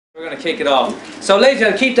We're going to kick it off. So ladies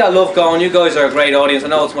and gentlemen, keep that love going. You guys are a great audience. I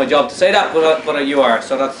know it's my job to say that, but you are.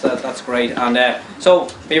 So that's great. And so,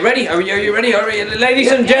 are you ready? Are you ready?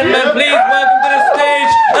 Ladies and gentlemen, please welcome to the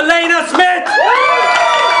stage, Elena Smyth!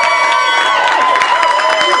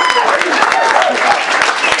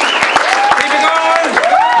 Keep it going!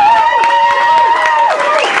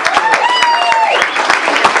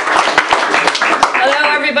 Hello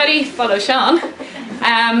everybody, follow Sean.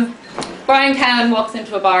 Brian Cowan walks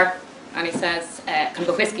into a bar and he says, can I have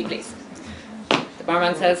a whiskey please? The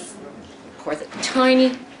barman says, pours a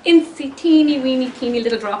tiny, incy, teeny, weeny, teeny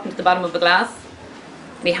little drop into the bottom of a glass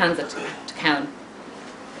and he hands it to Cowan.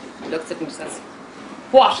 He looks at him and says,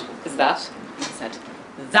 what is that? And he said,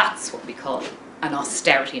 that's what we call an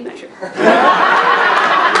austerity measure.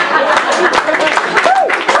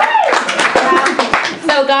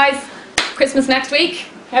 So guys, Christmas next week.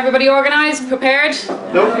 Everybody organised, prepared?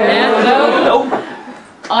 Nope. Yeah, no? Nope.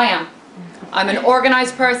 I am. I'm an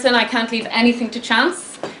organised person. I can't leave anything to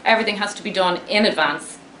chance. Everything has to be done in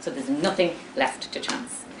advance, so there's nothing left to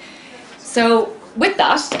chance. So with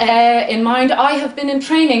that in mind, I have been in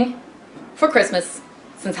training for Christmas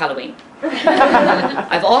since Halloween.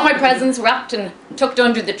 I've all my presents wrapped and tucked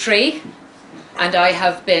under the tree, and I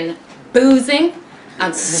have been boozing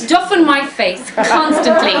and stuffing my face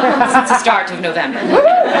constantly since the start of November.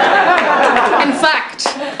 In fact,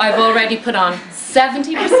 I've already put on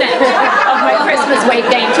 70% of my Christmas weight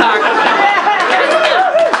gain target.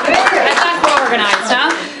 That's organised, huh?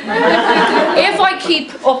 If I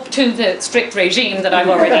keep up to the strict regime that I've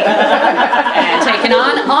already taken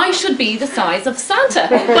on, I should be the size of Santa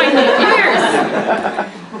by New Year's.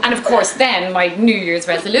 And of course then, my New Year's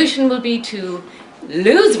resolution will be to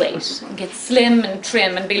lose weight and get slim and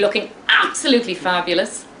trim and be looking absolutely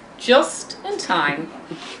fabulous just in time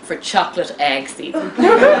for chocolate egg season.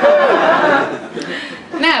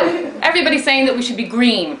 Now, everybody's saying that we should be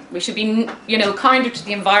green, we should be, kinder to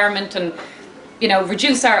the environment and,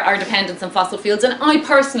 reduce our dependence on fossil fuels, and I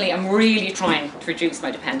personally am really trying to reduce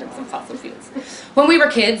my dependence on fossil fuels. When we were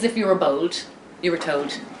kids, if you were bold, you were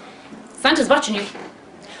told, Santa's watching you,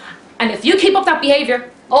 and if you keep up that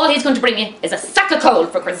behaviour, all he's going to bring you is a sack of coal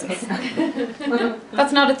for Christmas.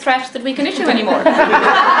 That's not a threat that we can issue anymore.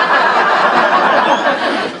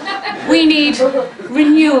 We need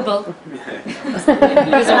renewable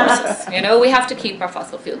resources. We have to keep our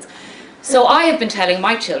fossil fuels. So I have been telling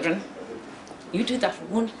my children, you do that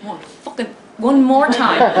one more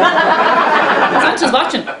time. Santa's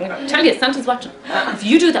watching. I tell you, Santa's watching. If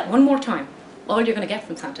you do that one more time, all you're going to get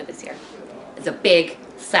from Santa this year is a big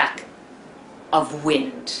sack of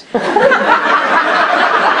wind. Now,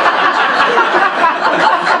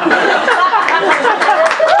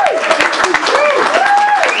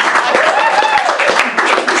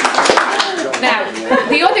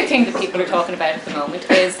 the other thing that people are talking about at the moment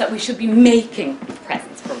is that we should be making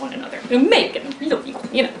presents for one another. Making them lovely,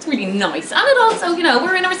 it's really nice. And it also,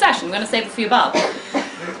 we're in a recession, we're going to save a few bob.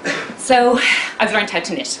 So, I've learned how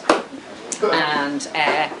to knit. And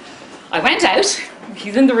I went out,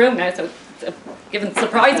 he's in the room now, so given the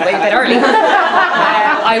surprise away a bit early.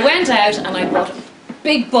 I went out and I bought a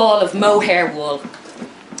big ball of mohair wool,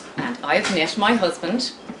 and I've knit my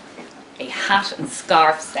husband a hat and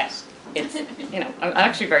scarf set. It's, I'm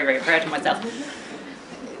actually very, very proud of myself.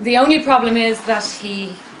 The only problem is that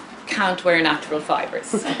he can't wear natural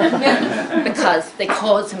fibres because they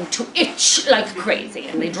cause him to itch like crazy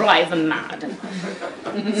and they drive him mad.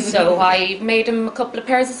 And so I made him a couple of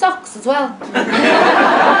pairs of socks as well.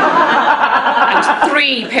 And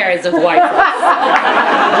 3 pairs of wipers.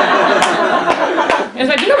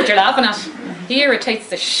 I don't know what you're laughing at. He irritates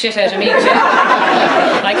the shit out of me too.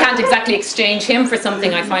 I can't exactly exchange him for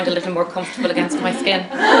something I find a little more comfortable against my skin.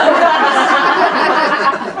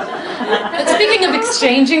 But speaking of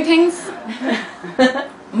exchanging things,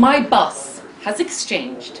 my boss has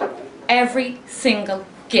exchanged every single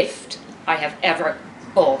gift I have ever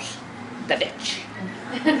bought the bitch.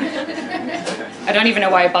 I don't even know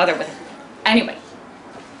why I bother with it. Anyway,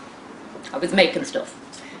 I was making stuff.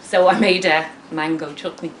 So I made a mango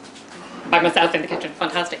chutney by myself in the kitchen,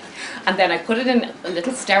 fantastic. And then I put it in a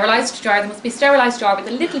little sterilised jar. There must be a sterilised jar with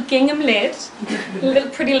a little gingham lid, a little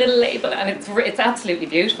pretty little label, and it's absolutely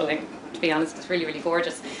beautiful. And to be honest, it's really, really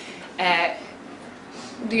gorgeous.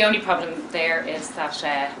 The only problem there is that,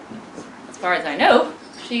 as far as I know,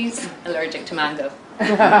 she's allergic to mango.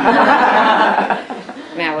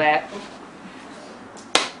 Now,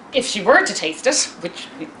 if she were to taste it, which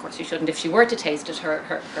of course you shouldn't, if she were to taste it,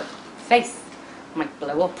 her face might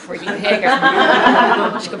blow up really big,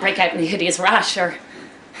 or she could break out in a hideous rash, or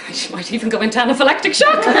she might even go into anaphylactic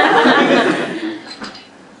shock.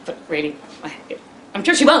 But really. I'm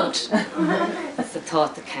sure she won't. That's the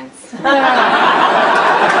thought that counts.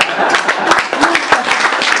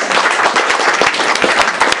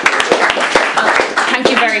 Thank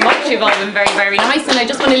you very much. You've all been very, very nice. And I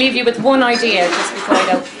just want to leave you with one idea just before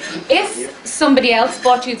I go. If somebody else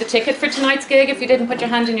bought you the ticket for tonight's gig, if you didn't put your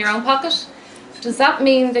hand in your own pocket, does that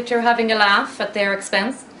mean that you're having a laugh at their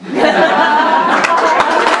expense?